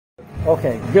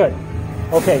Okay, good.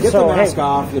 Okay, Get so the mask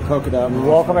off, you cook it up.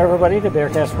 Welcome everybody to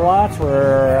Bearcat Slots.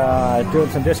 We're doing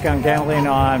some discount gambling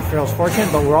on Phil's Fortune,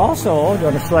 but we're also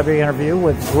doing a celebrity interview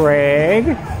with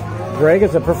Greg. Greg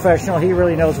is a professional. He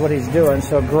really knows what he's doing.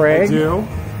 So Greg, I do.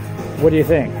 What do you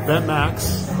think? Bet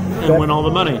max and win all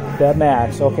the money. Bet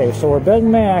max. Okay, so we're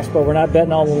betting max, but we're not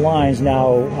betting all the lines.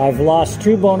 Now, I've lost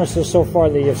 2 bonuses so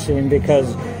far that you've seen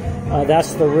because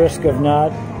that's the risk of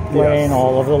not playing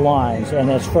all of the lines, and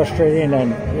it's frustrating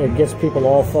and it gets people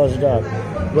all fuzzed up.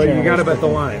 Well, you got to bet the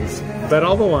lines. Bet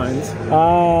all the lines.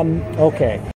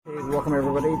 Okay. Welcome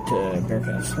everybody to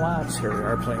Bearcat Slots. Here we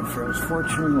are playing Phil's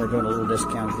Fortune. We're doing a little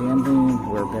discount gambling.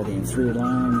 We're betting 3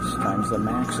 lines times the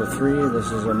max of 3.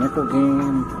 This is a nickel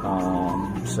game.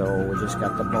 So we just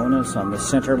got the bonus on the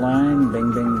center line. Bing,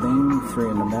 bing, bing. 3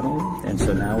 in the middle. And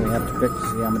so now we have to pick to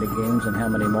see how many games and how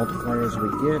many multipliers we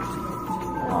get.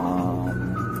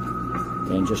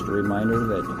 And just a reminder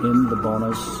that in the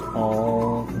bonus,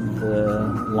 all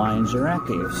the lines are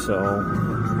active. So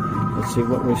let's see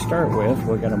what we start with.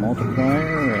 We got a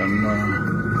multiplier, and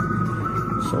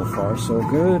so far so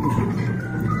good.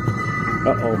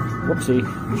 Uh-oh, whoopsie.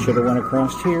 Should have went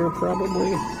across here,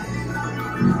 probably.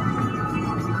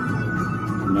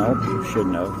 Nope,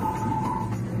 shouldn't have.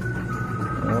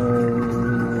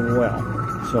 Oh, well.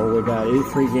 So we got 8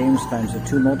 free games times the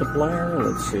 2 multiplier.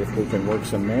 Let's see if we can work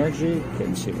some magic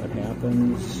and see what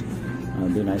happens.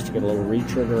 It'd be nice to get a little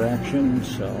re-trigger action,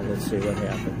 so let's see what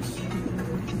happens.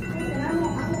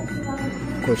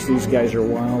 Of course, these guys are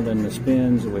wild in the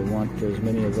spins. We want as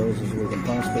many of those as we can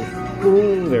possibly.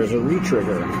 Ooh, there's a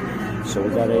re-trigger. So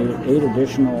we got 8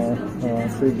 additional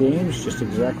free games, just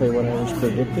exactly what I was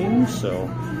predicting. So,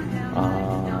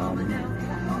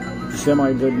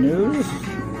 semi-good news.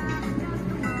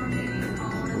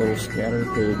 Little scatter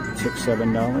paid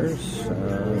 $6-7.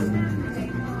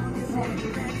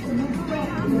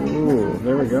 Ooh,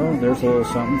 there we go. There's a little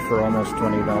something for almost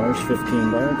 $20, 15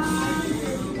 bucks.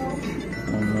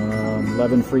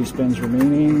 11 free spins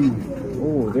remaining.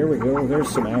 Oh, there we go. There's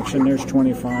some action. There's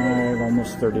 25,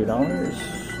 almost $30.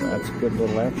 That's a good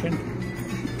little action.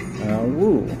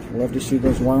 Woo, love to see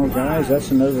those wild guys. That's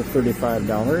another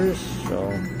 $35.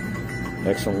 So,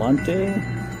 excelente.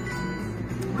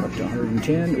 Up to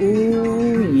 110.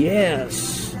 Ooh,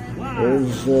 yes.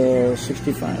 There's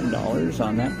 $65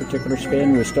 on that particular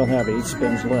spin. We still have 8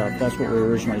 spins left. That's what we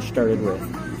originally started with.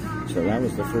 So that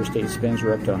was the first 8 spins.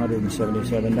 We're up to $177.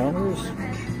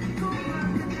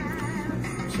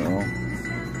 So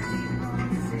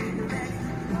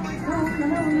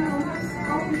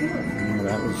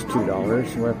that was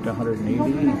 $2. We're up to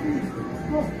 $180.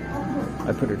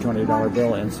 I put a $20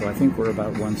 bill in, so I think we're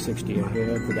about $160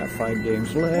 ahead. We got 5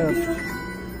 games left.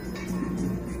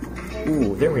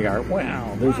 Ooh, there we are.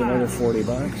 Wow, there's another 40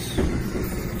 bucks.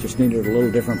 Just needed a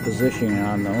little different positioning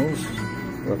on those.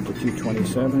 We're up to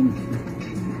 227.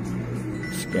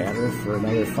 Scatter for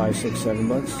another 5, 6, 7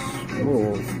 bucks.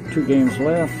 Ooh, 2 games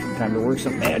left. Time to work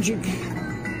some magic.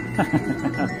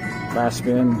 Last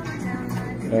spin.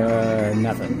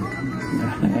 Nothing.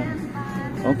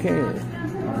 Okay.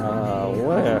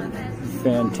 What a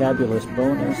fantabulous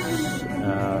bonus.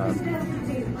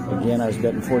 Again, I was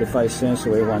betting 45 cents, so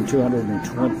we won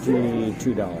 $222.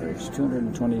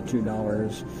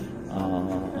 $222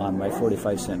 on my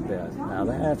 45-cent bet. Now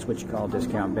that's what you call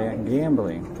discount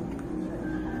gambling.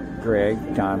 Greg,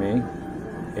 Tommy,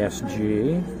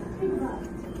 SG.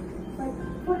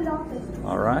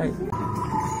 All right.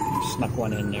 Snuck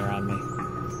one in there on me.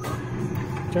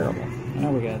 Terrible.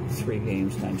 Now we got 3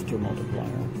 games times 2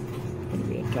 multiplier. Going to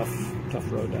be a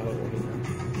tough road out over here.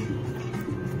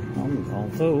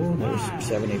 Although there's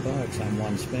 70 bucks on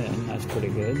 1 spin, that's pretty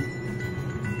good.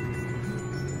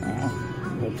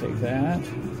 We'll take that.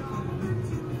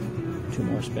 2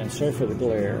 more spins. Sorry for the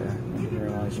glare. I didn't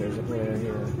realize there's a glare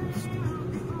here.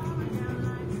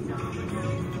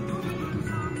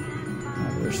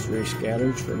 There's 3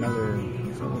 scattered for another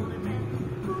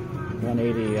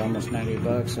 180, almost 90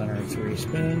 bucks on our 3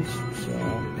 spins. So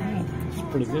yeah, it's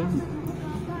pretty good.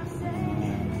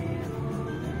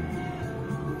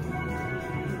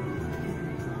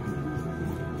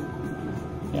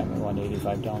 Yeah, we won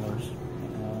 $85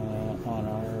 on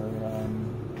our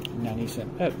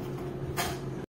 90-cent bet.